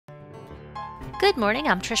Good morning,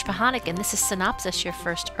 I'm Trish Pahanik, and this is Cynopsis, your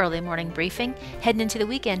first early morning briefing. Heading into the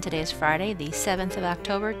weekend, today is Friday, the 7th of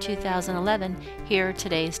October, 2011. Here are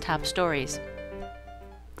today's top stories.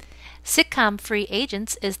 Sitcom Free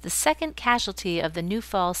Agents is the second casualty of the new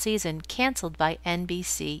fall season, canceled by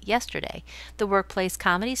NBC yesterday. The workplace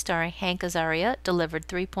comedy starring Hank Azaria delivered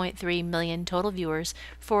 3.3 million total viewers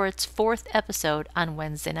for its fourth episode on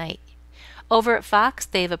Wednesday night. Over at Fox,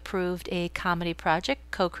 they've approved a comedy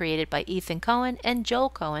project co-created by Ethan Coen and Joel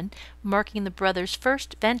Coen, marking the brothers'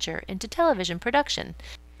 first venture into television production.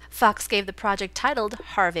 Fox gave the project titled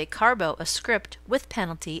Harvey Carbo a script with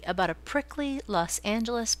penalty about a prickly Los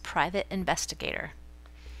Angeles private investigator.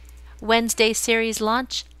 Wednesday's series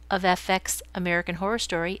launch of FX American Horror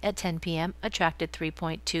Story at 10 p.m. attracted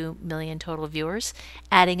 3.2 million total viewers.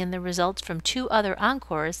 Adding in the results from two other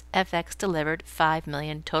encores, FX delivered 5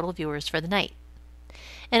 million total viewers for the night.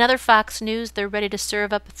 In other Fox news, they're ready to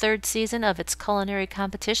serve up a third season of its culinary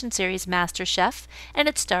competition series Master Chef, and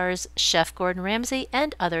it stars Chef Gordon Ramsay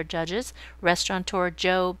and other judges, restaurateur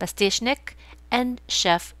Joe Bastichnik and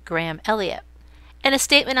Chef Graham Elliott. In a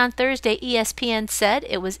statement on Thursday, ESPN said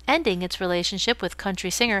it was ending its relationship with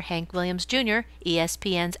country singer Hank Williams Jr.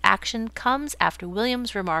 ESPN's action comes after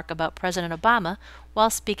Williams' remark about President Obama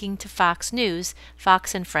while speaking to Fox News,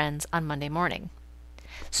 Fox and Friends on Monday morning.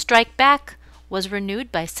 Strike Back was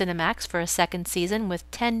renewed by Cinemax for a second season with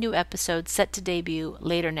 10 new episodes set to debut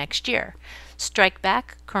later next year. Strike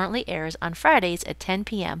Back currently airs on Fridays at 10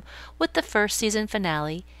 p.m., with the first season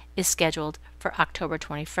finale is scheduled for October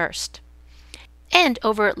 21st. And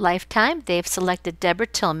over at Lifetime, they've selected Deborah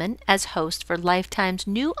Tillman as host for Lifetime's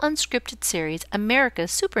new unscripted series,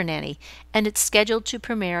 America's Super Nanny, and it's scheduled to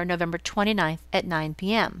premiere November 29th at 9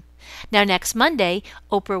 p.m. Now next Monday,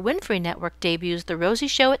 Oprah Winfrey Network debuts The Rosie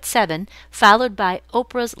Show at 7, followed by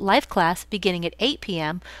Oprah's Life Class beginning at 8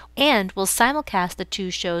 p.m., and will simulcast the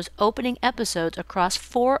two shows' opening episodes across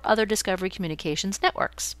 4 other Discovery Communications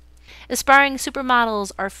networks. Aspiring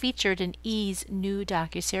supermodels are featured in E's new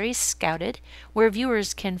docuseries, Scouted, where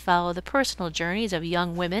viewers can follow the personal journeys of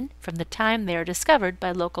young women from the time they are discovered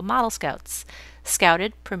by local model scouts.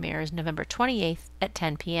 Scouted premieres November 28th at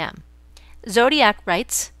 10 p.m. Zodiac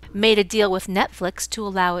writes, made a deal with Netflix to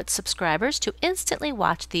allow its subscribers to instantly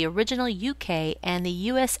watch the original UK and the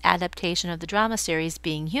US adaptation of the drama series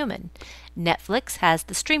Being Human. Netflix has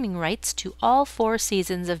the streaming rights to all 4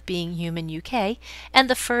 seasons of Being Human UK and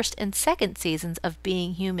the first and second seasons of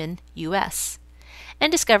Being Human US.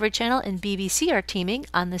 And Discovery Channel and BBC are teaming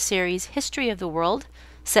on the series History of the World,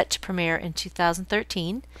 set to premiere in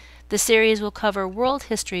 2013. The series will cover world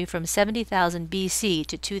history from 70,000 BC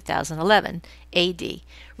to 2011 AD,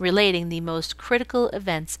 relating the most critical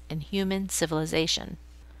events in human civilization.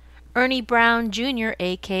 Ernie Brown Jr.,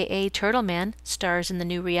 aka Turtle Man, stars in the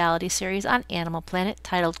new reality series on Animal Planet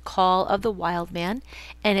titled Call of the Wild Man,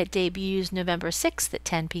 and it debuts November 6th at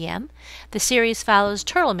 10 p.m. The series follows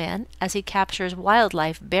Turtle Man as he captures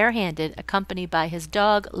wildlife barehanded, accompanied by his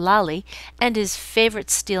dog Lolly and his favorite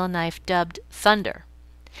steel knife dubbed Thunder.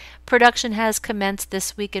 Production has commenced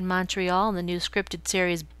this week in Montreal on the new scripted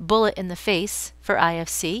series Bullet in the Face for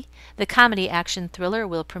IFC. The comedy action thriller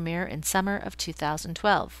will premiere in summer of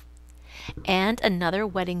 2012. And another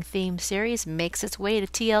wedding-themed series makes its way to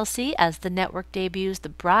TLC as the network debuts The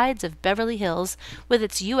Brides of Beverly Hills with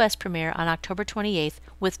its U.S. premiere on October 28th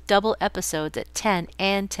with double episodes at 10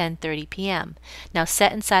 and 10:30 p.m. Now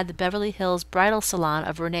set inside the Beverly Hills bridal salon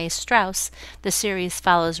of Renee Strauss, the series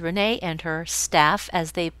follows Renee and her staff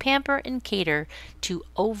as they pamper and cater to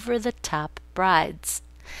over-the-top brides.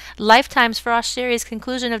 Lifetime's Frost series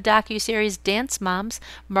conclusion of docuseries Dance Moms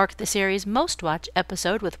marked the series' most-watched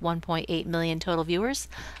episode with 1.8 million total viewers.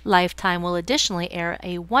 Lifetime will additionally air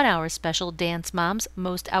a 1-hour special Dance Moms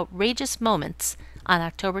Most Outrageous Moments on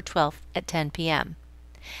October 12th at 10 p.m.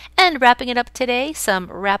 And wrapping it up today, some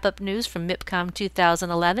wrap-up news from MIPCOM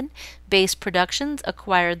 2011. Base Productions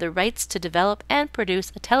acquired the rights to develop and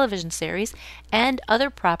produce a television series and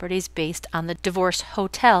other properties based on the Divorce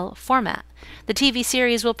Hotel format. The TV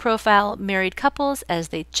series will profile married couples as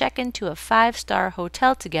they check into a 5-star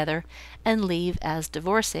hotel together and leave as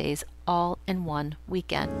divorcees all in one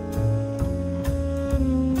weekend.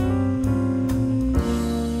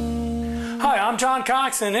 Hi, I'm John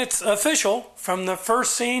Cox, and it's official. From the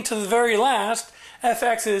first scene to the very last,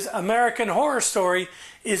 FX's American Horror Story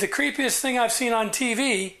is the creepiest thing I've seen on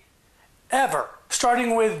TV ever.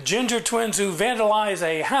 Starting with ginger twins who vandalize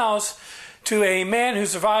a house to a man who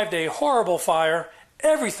survived a horrible fire,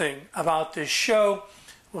 everything about this show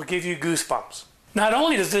will give you goosebumps. Not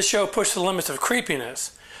only does this show push the limits of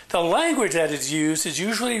creepiness, the language that is used is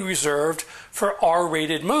usually reserved for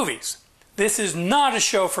R-rated movies. This is not a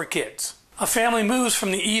show for kids. A family moves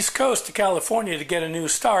from the East Coast to California to get a new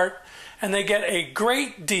start, and they get a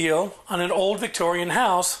great deal on an old Victorian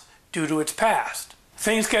house due to its past.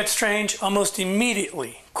 Things get strange almost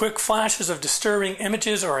immediately. Quick flashes of disturbing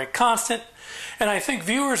images are a constant, and I think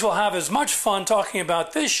viewers will have as much fun talking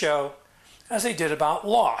about this show as they did about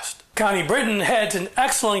Lost. Connie Britton heads an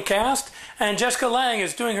excellent cast, and Jessica Lange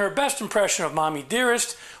is doing her best impression of Mommy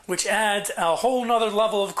Dearest, which adds a whole nother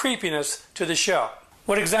level of creepiness to the show.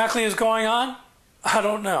 What exactly is going on? I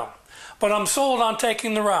don't know, but I'm sold on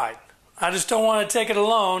taking the ride. I just don't want to take it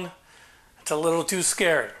alone. It's a little too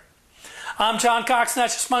scary. I'm John Cox, and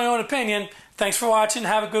that's just my own opinion. Thanks for watching.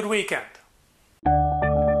 Have a good weekend.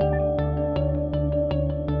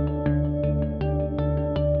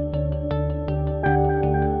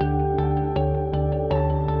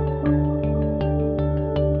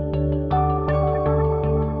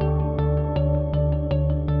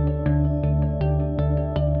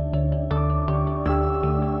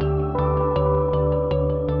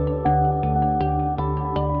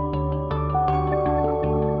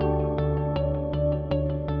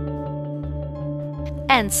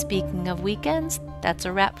 And speaking of weekends, that's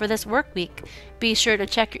a wrap for this work week. Be sure to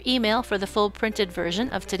check your email for the full printed version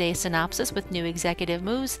of today's synopsis with new executive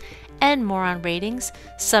moves and more on ratings,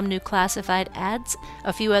 some new classified ads,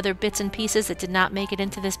 a few other bits and pieces that did not make it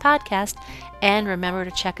into this podcast, and remember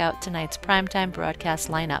to check out tonight's primetime broadcast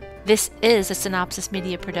lineup. This is a Cynopsis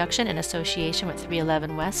Media production in association with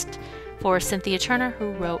 311 West. For Cynthia Turner,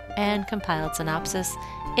 who wrote and compiled Cynopsis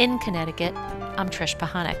in Connecticut, I'm Trish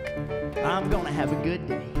Pahanik. I'm gonna have a good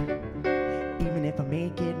day. Even if I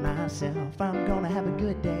make it myself, I'm gonna have a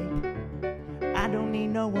good day. I don't need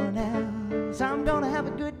no one else. I'm gonna have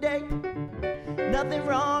a good day. Nothing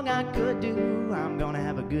wrong I could do. I'm gonna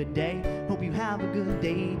have a good day. Hope you have a good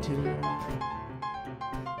day too.